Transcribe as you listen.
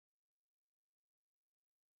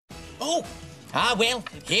Oh, well,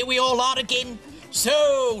 here we all are again.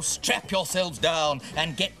 So, strap yourselves down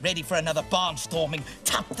and get ready for another barnstorming,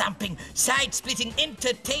 tap-thumping, side-splitting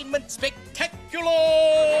entertainment spectacular!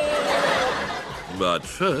 But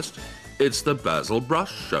first, it's the Basil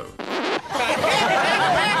Brush Show. Boom,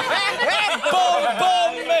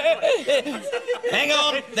 boom! Hang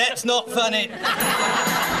on, that's not funny.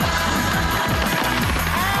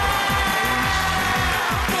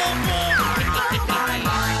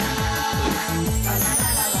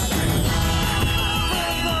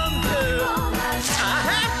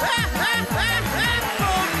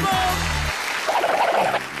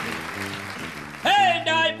 And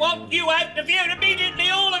I want you out of here immediately,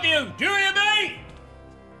 all of you! Do you hear me?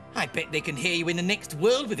 I bet they can hear you in the next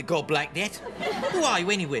world with a gob like that. Who are you,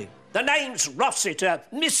 anyway? The name's Rossiter,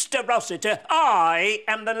 Mr. Rossiter. I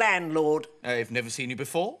am the landlord. I've never seen you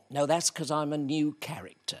before. No, that's because I'm a new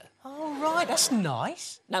character. Oh, right, that's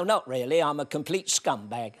nice. No, not really. I'm a complete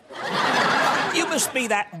scumbag. You must be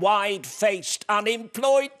that wide-faced,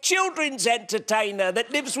 unemployed children's entertainer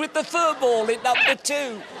that lives with the furball in number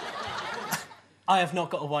 2. I have not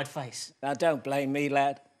got a wide face. Now, don't blame me,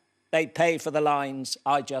 lad. They pay for the lines.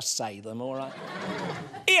 I just say them, all right?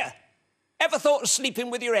 Here, ever thought of sleeping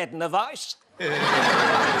with your head in a vice?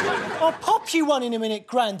 I'll pop you one in a minute,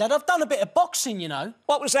 Grandad. I've done a bit of boxing, you know.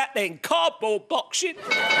 What was that then? Cardboard boxing?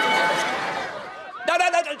 No,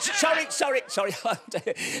 sorry.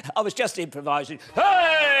 I was just improvising.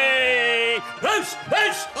 Hey! Loose!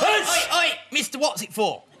 Oi, Mr. What's it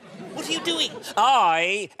for? What are you doing?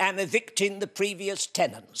 I am evicting the previous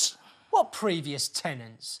tenants. What previous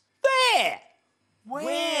tenants? There!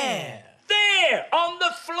 Where? There, on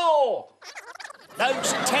the floor.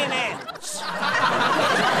 Those tenants.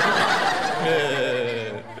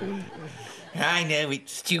 I know,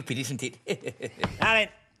 it's stupid, isn't it? Alan,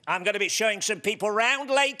 I'm going to be showing some people round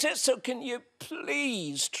later, so can you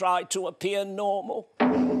please try to appear normal?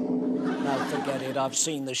 No, forget it. I've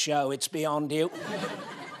seen the show. It's beyond you.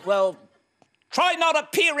 Well, try not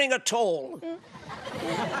appearing at all.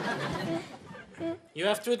 You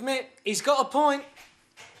have to admit, he's got a point.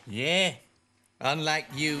 Yeah, unlike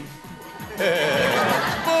you.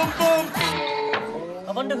 Boom, boom!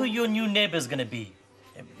 I wonder who your new neighbor's gonna be.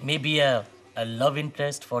 Maybe a love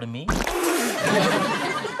interest for me?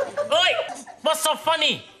 Oi! What's so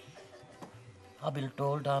funny? I've been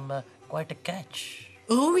told I'm quite a catch.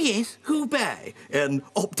 Oh, yes, who by? An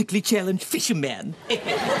optically challenged fisherman.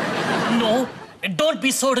 No, don't be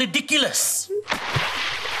so ridiculous.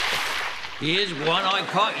 Here's one I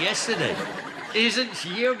caught yesterday. Isn't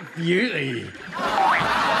she a beauty?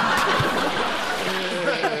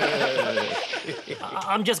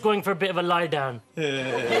 I'm just going for a bit of a lie down.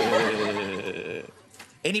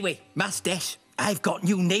 Anyway, Mustache, I've got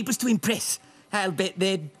new neighbours to impress. I'll bet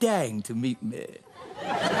they're dying to meet me.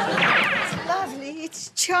 It's lovely, it's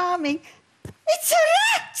charming. It's a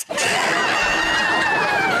rat!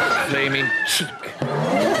 Flaming cheek.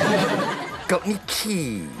 Got any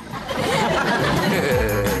key?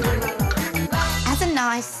 As a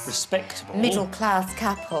nice, Respectable. middle-class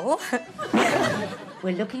couple,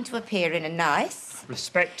 we're looking to appear in a nice,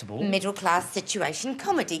 Respectable. middle-class situation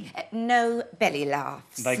comedy. No belly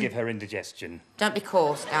laughs. They give her indigestion. Don't be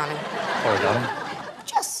coarse, darling. Sorry, darling.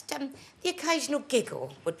 Just the occasional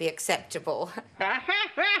giggle would be acceptable.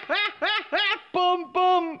 Boom,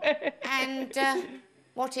 boom! And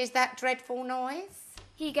what is that dreadful noise?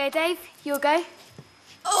 Here you go, Dave. You'll go.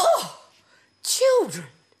 Oh! Children!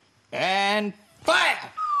 And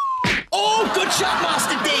fire! Oh, good shot,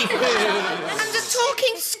 Master Dave! And a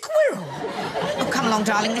talking squirrel! Oh, come along,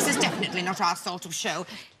 darling. This is definitely not our sort of show.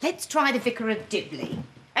 Let's try the Vicar of Dibley.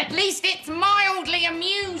 At least it's mildly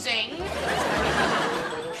amusing.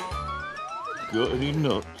 Got any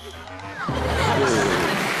nuts?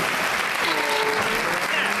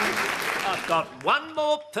 I've got one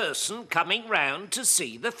more person coming round to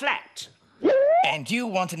see the flat. And you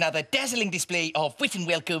want another dazzling display of wit and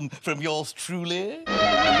welcome from yours truly? No.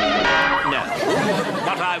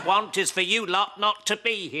 What I want is for you lot not to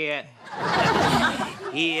be here.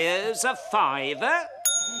 Here's a £5.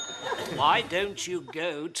 Why don't you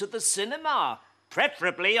go to the cinema?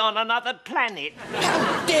 Preferably on another planet.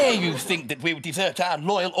 How dare you think that we would desert our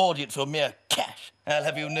loyal audience for mere cash? I'll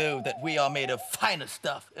have you know that we are made of finer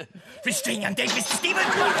stuff. Restrain young Dave, Mr. Stephen!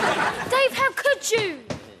 Dave, how could you?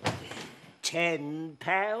 £10?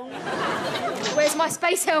 Where's my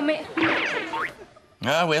space helmet?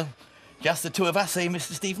 Ah, well, just the two of us, eh,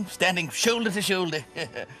 Mr. Stephen? Standing shoulder to shoulder.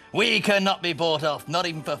 We cannot be bought off, not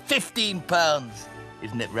even for £15.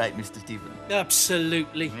 Isn't that right, Mr. Stephen?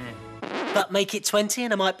 Absolutely. But make it 20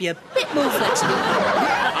 and I might be a bit more flexible.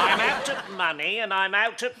 I'm out money and I'm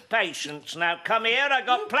out of patience. Now, come here, I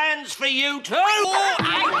got plans for you too.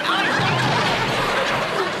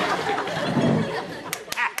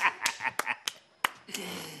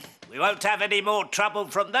 We won't have any more trouble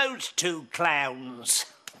from those two clowns.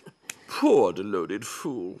 Poor deluded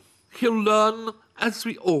fool. He'll learn as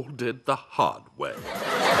we all did the hard way.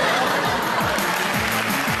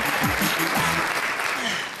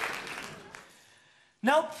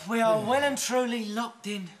 Nope, we are well and truly locked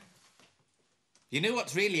in. You know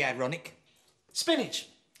what's really ironic? Spinach.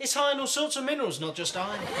 It's high in all sorts of minerals, not just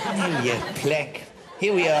iron. Oh, you plank.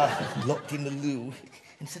 Here we are, locked in the loo,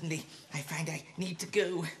 and suddenly I find I need to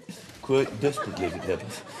go. Quite desperately, as it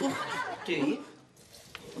happens. Do you?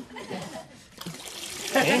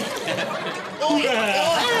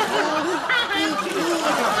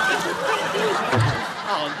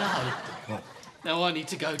 Oh, no. What? Now I need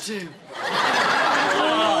to go too.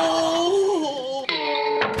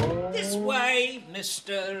 This way,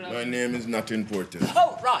 Mr. My name is not important.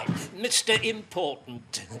 Oh, right, Mr.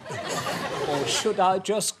 Important. Or should I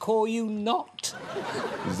just call you Not?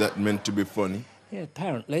 Is that meant to be funny? Yeah,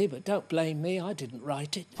 apparently, but don't blame me, I didn't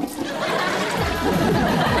write it.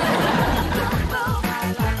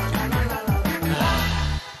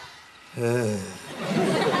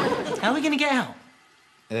 How are we going to get out?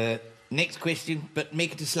 Next question, but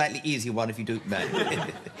make it a slightly easier one if you don't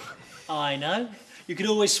mind. I know. You could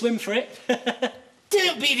always swim for it.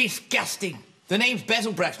 Don't be disgusting. The name's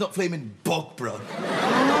Basil, not flaming Bogbro.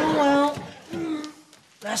 Oh, well.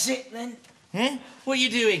 That's it, then. Huh? What are you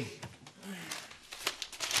doing?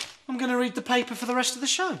 I'm going to read the paper for the rest of the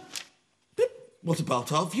show. But what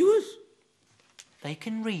about our viewers? They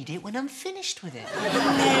can read it when I'm finished with it.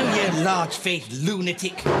 No, you large-faced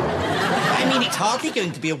lunatic. I mean, it's hardly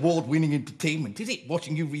going to be award-winning entertainment, is it,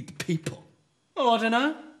 watching you read the paper? Oh, I don't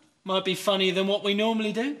know. Might be funnier than what we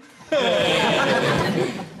normally do.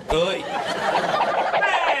 Oi.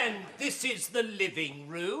 And this is the living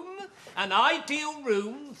room, an ideal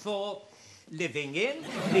room for living in.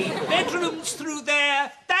 The bedroom's through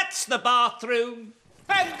there, that's the bathroom,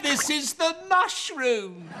 and this is the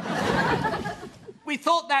mushroom. We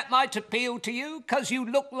thought that might appeal to you, because you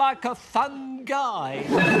look like a fun guy.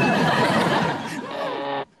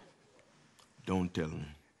 Don't tell me.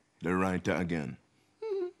 The writer again.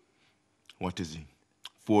 What is he?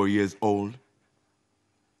 4 years old?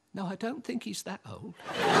 No, I don't think he's that old.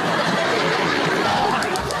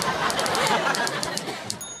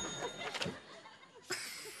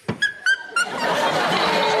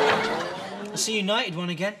 It's a United one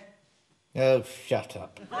again. Oh, shut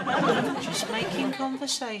up. Just making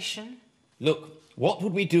conversation. Look, what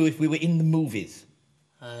would we do if we were in the movies?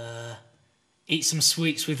 Eat some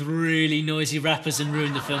sweets with really noisy rappers and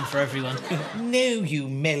ruin the film for everyone. No, you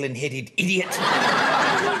melon-headed idiot.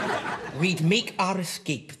 We'd make our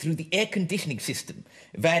escape through the air conditioning system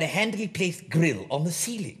via a handily placed grill on the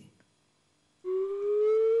ceiling.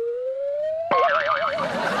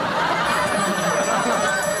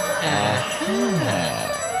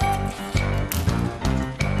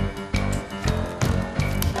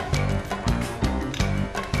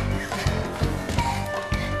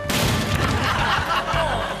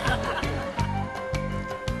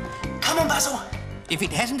 Come on, Basil. If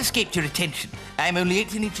it hasn't escaped your attention, I'm only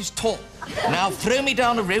 18 inches tall. Now throw me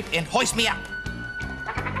down a rope and hoist me up.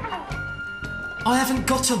 I haven't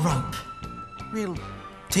got a rope. Well,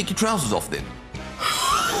 take your trousers off then.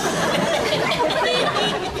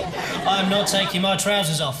 I'm not taking my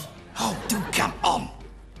trousers off. Oh, do come on.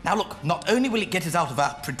 Now look, not only will it get us out of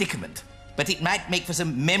our predicament, but it might make for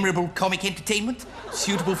some memorable comic entertainment,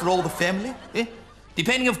 suitable for all the family, eh?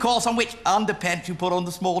 Depending, of course, on which underpants you put on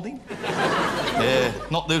this morning.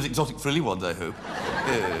 Not those exotic frilly ones, I hope.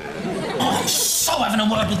 I'm so having a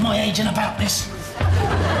word with my agent about this.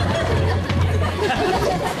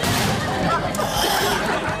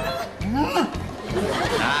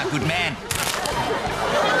 Ah, good man.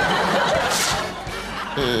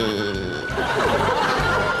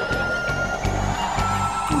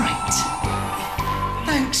 Great.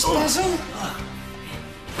 Thanks, Basil.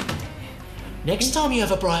 Next time you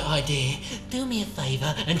have a bright idea, do me a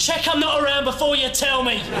favour and check I'm not around before you tell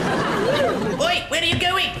me. Oi, where are you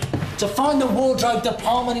going? To find the wardrobe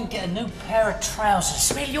department and get a new pair of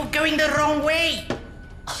trousers. Well, you're going the wrong way.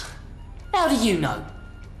 How do you know?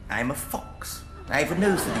 I'm a fox. I have a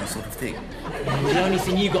nose for these sort of things. The only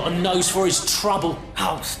thing you got a nose for is trouble.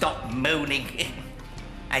 Oh, stop moaning.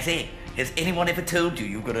 I say, has anyone ever told you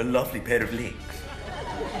you've got a lovely pair of legs?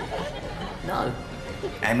 No.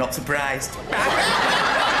 I'm not surprised.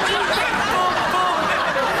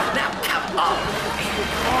 Now, come on.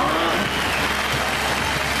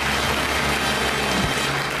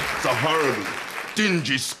 horrible,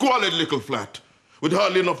 dingy, squalid little flat with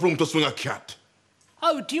hardly enough room to swing a cat.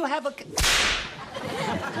 Oh, do you have a...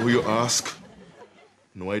 Will you ask?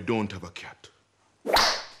 No, I don't have a cat.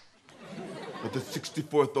 But the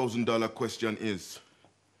 $64,000 question is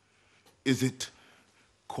it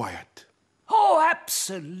quiet? Oh,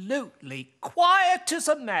 absolutely. Quiet as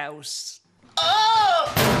a mouse.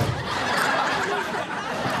 Oh!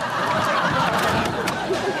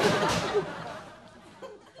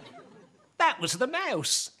 That was the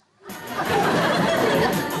mouse.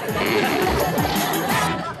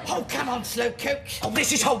 Oh, come on, Slowcoach. Oh,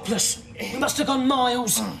 this is hopeless. We must have gone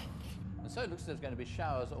miles. And so it looks as though there's going to be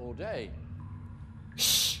showers all day.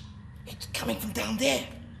 Shh! It's coming from down there.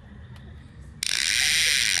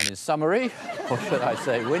 And in summary, or should I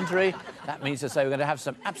say wintry, that means to say we're going to have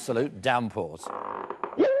some absolute downpours.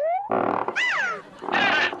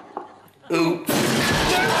 Oops.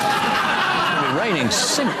 It's going to be raining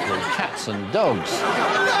simply cats and dogs.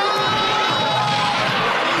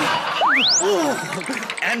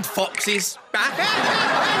 And foxes.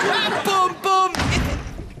 Boom, boom.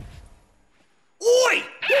 Oi!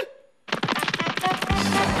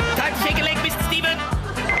 Time to shake a leg, Mr. Stephen.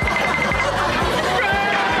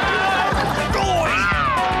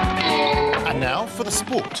 And now for the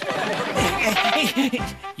sport.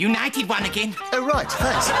 United won again. Oh, right,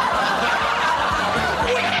 thanks.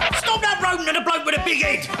 Stop that rodent and a bloke with a big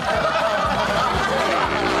head!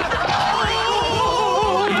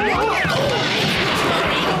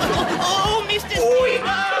 Oh, Mr. Stephen!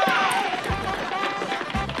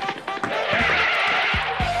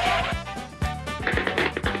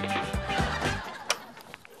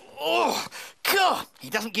 Oh, God! He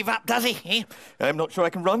doesn't give up, does he? I'm not sure I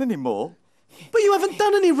can run anymore. But you haven't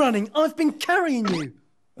done any running. I've been carrying you.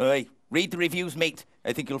 Oi, read the reviews, mate.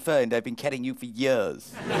 I think you'll find I've been carrying you for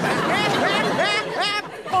years.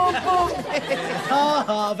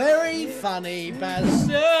 Ha, very funny,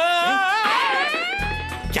 Basil.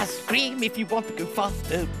 Just scream if you want to go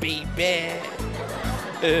faster, baby.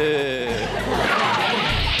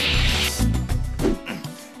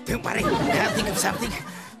 Don't worry, I'll think of something.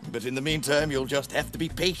 But in the meantime, you'll just have to be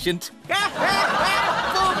patient.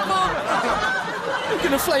 I'm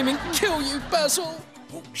gonna flaming kill you, Basil.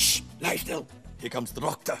 Oh, shh, lie still. Here comes the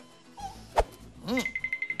doctor.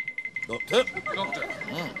 Doctor? Doctor.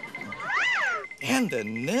 And the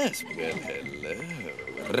nurse. Well, hello.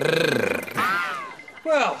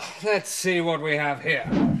 Well, let's see what we have here.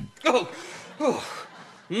 I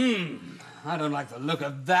don't like the look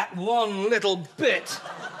of that one little bit.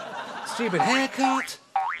 Stupid haircut.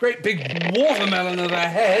 Great big watermelon of a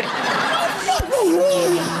head.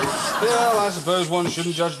 Still, I suppose one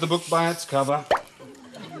shouldn't judge the book by its cover.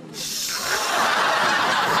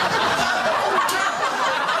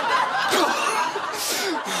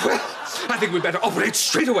 Well, I think we'd better operate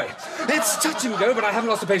straight away. It's touch and go, but I haven't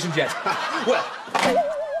lost a patient yet. Well,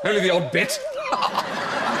 only the odd bit.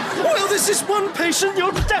 Well, this is one patient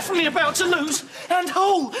you're definitely about to lose. And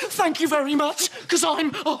thank you very much, because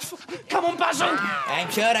I'm off. Come on, Basil. I'm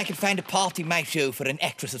sure I could find a part in my show for an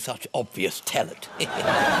actress of such obvious talent.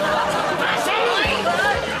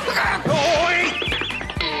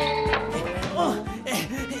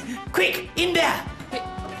 Quick, in there!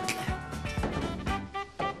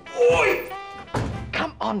 Oi!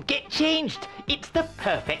 Come on, get changed. It's the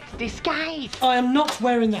perfect disguise. I am not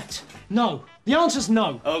wearing that. No. The answer's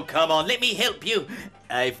no. Oh, come on, let me help you.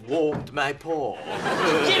 I've warmed my paw.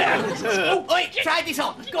 Get out! Oi, try this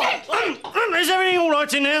on. Go on. Is everything all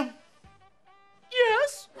right in there?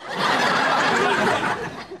 Yes.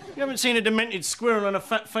 You haven't seen a demented squirrel and a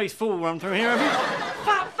fat-faced fool run through here, have you?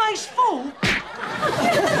 Fat-faced fool?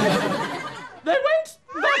 They went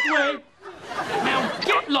that way. Now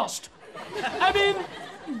get lost. I mean,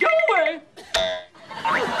 go away.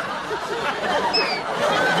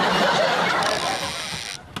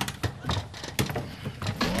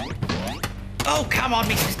 Oh, come on,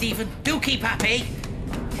 Mr. Stephen. Do keep up, eh?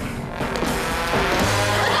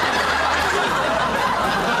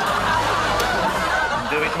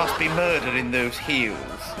 Though it must be murder in those heels.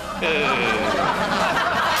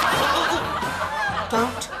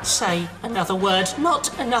 Don't say another word.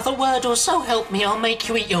 Not another word, or so help me, I'll make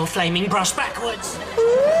you eat your flaming brush backwards.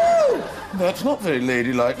 Ooh, that's not very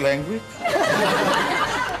ladylike language.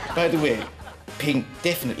 By the way, pink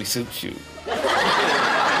definitely suits you.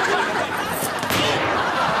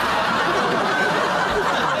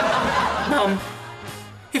 Mum,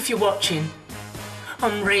 if you're watching,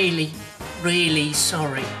 I'm really, really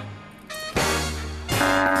sorry.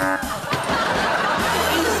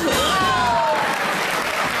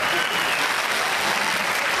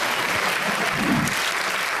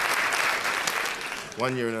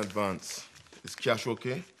 1 year in advance. Is cash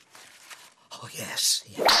okay? Oh, yes.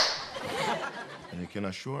 And you can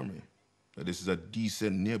assure me that this is a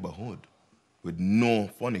decent neighborhood with no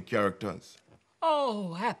funny characters.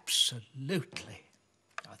 Oh, absolutely.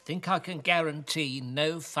 I think I can guarantee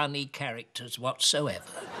no funny characters whatsoever.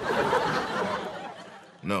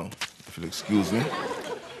 Now, if you'll excuse me,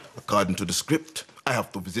 according to the script, I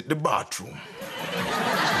have to visit the bathroom.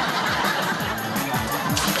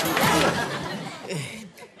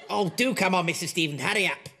 Oh, do come on, Mr. Stephen, hurry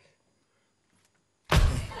up.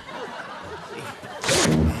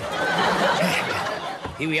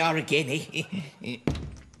 Here we are again, eh?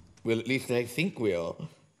 Well, at least I think we are.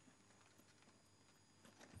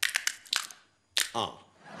 Ah.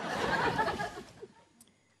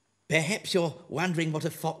 Perhaps you're wondering what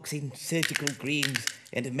a fox in surgical greens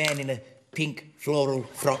and a man in a pink floral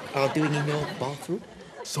frock are doing in your bathroom?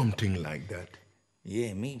 Something like that.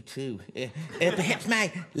 Yeah, me too. Perhaps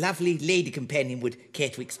my lovely lady companion would care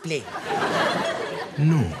to explain.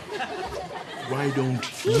 No. Why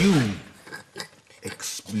don't you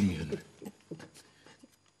explain?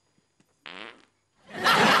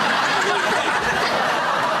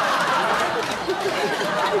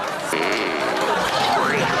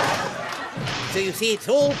 So you see, it's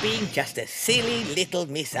all been just a silly little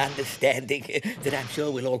misunderstanding that I'm sure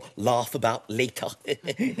we'll all laugh about later.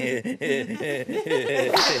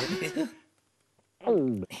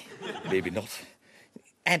 Maybe not.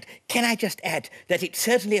 And can I just add that it's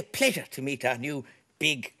certainly a pleasure to meet our new,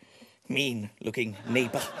 big, mean-looking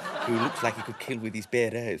neighbour who looks like he could kill with his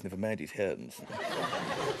bare eyes, never mind his hands.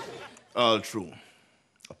 All true.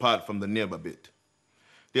 Apart from the neighbour bit.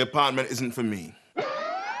 The apartment isn't for me.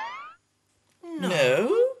 No?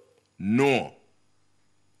 No.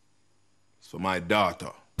 It's for my daughter.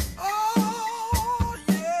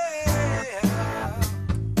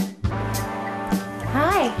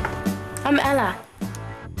 Hi, I'm Ella.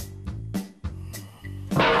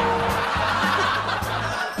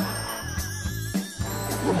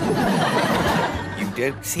 You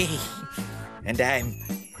don't say. And I'm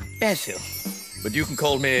Basil. But you can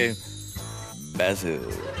call me Basil.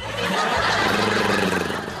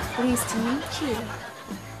 Pleased to meet you,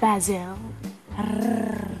 Basil.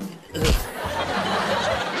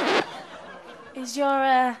 Is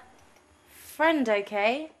your friend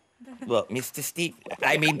okay? What, Mr.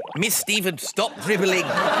 Miss Stephen, stop dribbling.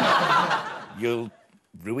 You'll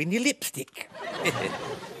ruin your lipstick.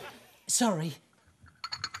 Sorry.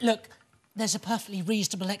 Look, there's a perfectly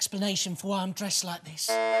reasonable explanation for why I'm dressed like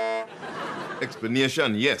this.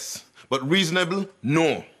 Explanation, yes. But reasonable,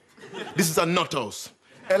 no. This is a nut house.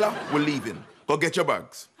 Ella, we're leaving. Go get your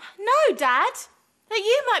bags. No, Dad. That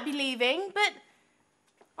you might be leaving, but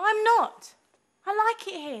I'm not. I like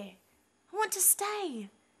it here. I want to stay.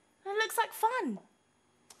 It looks like fun.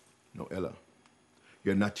 No, Ella.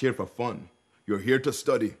 You're not here for fun. You're here to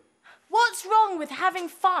study. What's wrong with having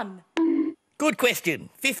fun? Good question.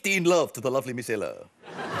 15 love to the lovely Miss Ella.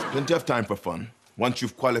 There's plenty of time for fun once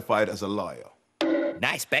you've qualified as a lawyer.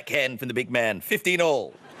 Nice backhand from the big man. 15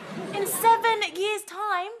 all. In 7 years'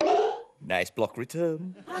 time? Nice block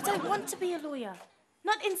return. I don't want to be a lawyer.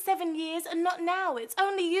 Not in 7 years and not now. It's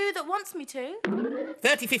only you that wants me to.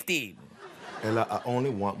 30-15. Ella, I only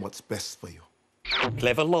want what's best for you.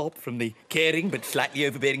 Clever lob from the caring but slightly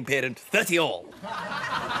overbearing parent. 30 all.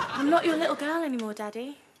 I'm not your little girl anymore,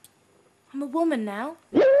 Daddy. I'm a woman now.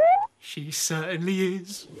 She certainly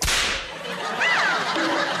is.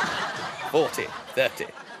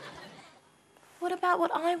 40-30. What about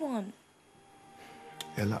what I want?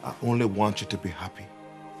 Ella, I only want you to be happy.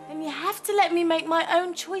 Then you have to let me make my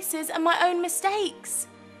own choices and my own mistakes.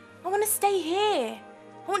 I want to stay here.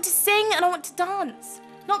 I want to sing and I want to dance.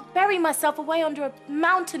 Not bury myself away under a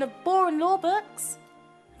mountain of boring law books.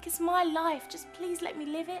 Like it's my life. Just please let me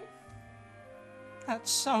live it. That's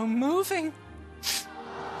so moving.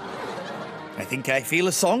 I think I feel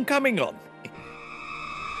a song coming on.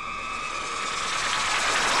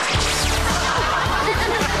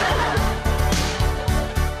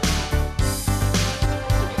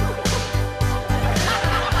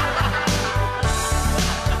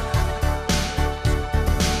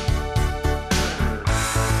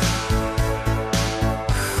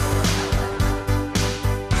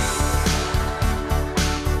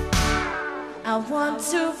 I want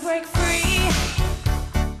to break free.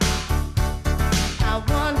 I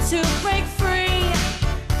want to break free.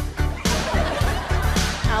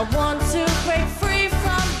 I want to break free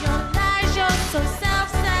from your lies. You're so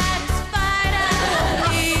self-satisfied. I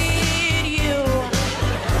don't need you.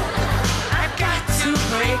 I got to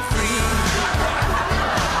break free.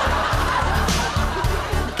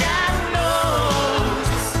 God knows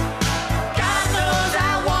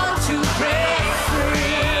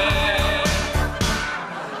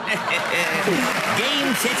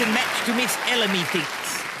match to Miss Ella,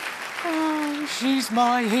 methinks. Oh, she's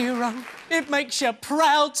my hero. It makes you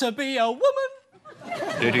proud to be a woman.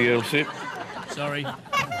 Diddy Elsie. Sorry.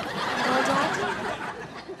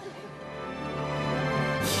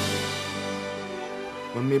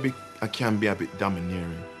 Well, maybe I can be a bit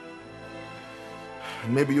domineering.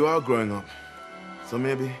 Maybe you are growing up. So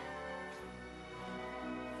maybe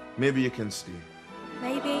you can stay.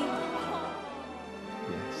 Maybe.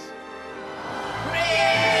 Yes.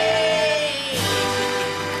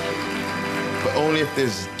 But only if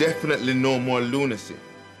there's definitely no more lunacy.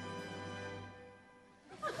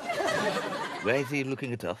 Why is he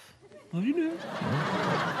looking at us?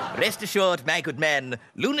 Rest assured, my good man,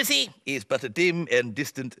 lunacy is but a dim and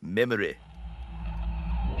distant memory.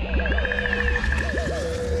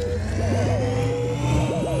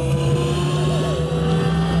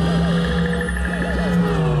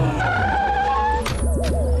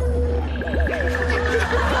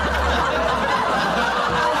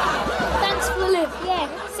 Thanks for the lift.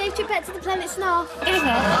 Yeah, safe trip back to the planet Snarf.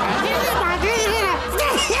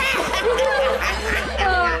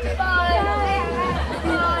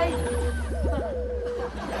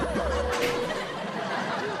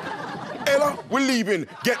 Ella, we're leaving.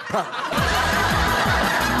 Get packed.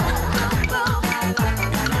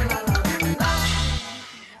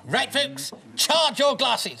 Right, folks, charge your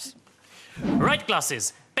glasses. Right,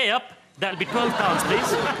 glasses. Pay up. That'll be £12,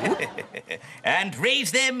 please. And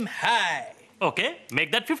raise them high. OK,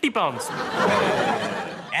 make that £50.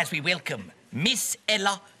 As we welcome Miss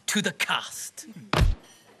Ella to the cast.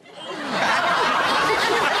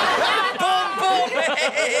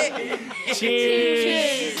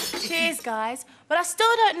 Cheers. Cheers, guys. But I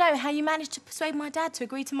still don't know how you managed to persuade my dad to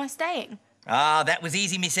agree to my staying. Ah, that was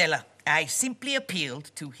easy, Miss Ella. I simply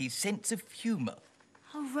appealed to his sense of humour.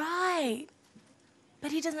 Oh, right.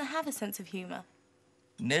 But he doesn't have a sense of humour.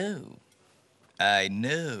 No, I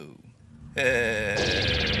know.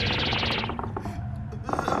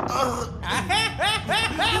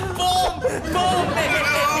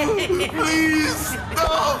 Please,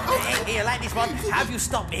 no! Here, like this one. Have you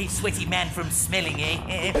stopped a sweaty man from smelling,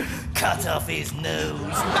 eh? Cut off his nose.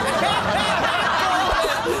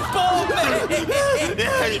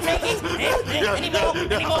 Can you take it? Any more?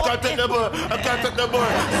 Any more? I can't take no more. I can't take no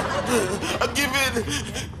more. I'll give in.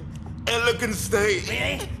 Ella can stay.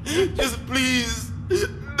 Really? Just please,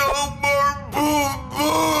 no more boom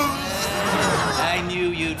booms. I knew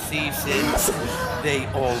you'd see sense. They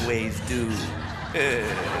always do.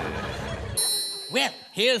 Well,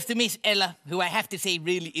 here's to Miss Ella, who I have to say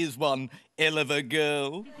really is one hell of a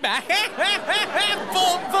girl. Boom,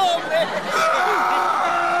 boom.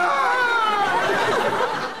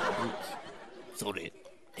 Sorry,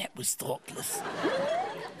 that was thoughtless.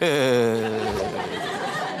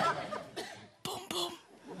 Boom, boom.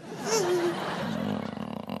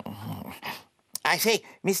 I say,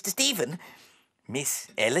 Mr. Stephen, Miss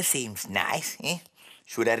Ella seems nice, eh?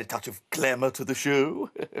 Should add a touch of glamour to the show.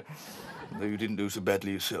 Though you didn't do so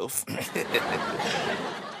badly yourself.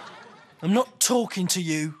 I'm not talking to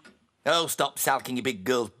you. Oh, stop sulking, you big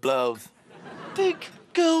girl's blouse. Big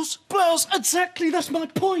girl's blouse. Exactly, that's my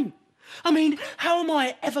point. I mean, how am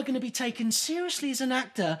I ever going to be taken seriously as an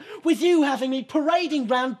actor with you having me parading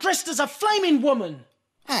round dressed as a flaming woman?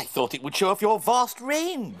 I thought it would show off your vast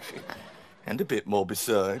range. And a bit more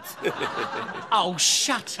besides. Oh,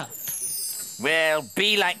 shut up. Well,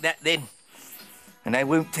 be like that then. And I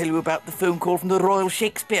won't tell you about the phone call from the Royal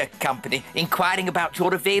Shakespeare Company inquiring about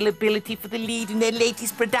your availability for the lead in their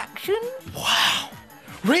latest production. Wow.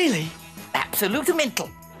 Really? Absolute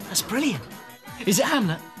mental. That's brilliant. Is it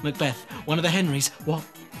Hamlet? Macbeth? One of the Henrys? What?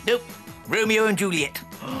 Nope. Romeo and Juliet.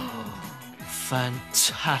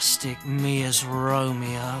 Fantastic. Me as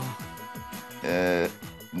Romeo.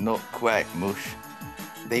 Not quite, Mush.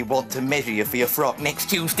 They want to measure you for your frock next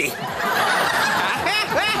Tuesday.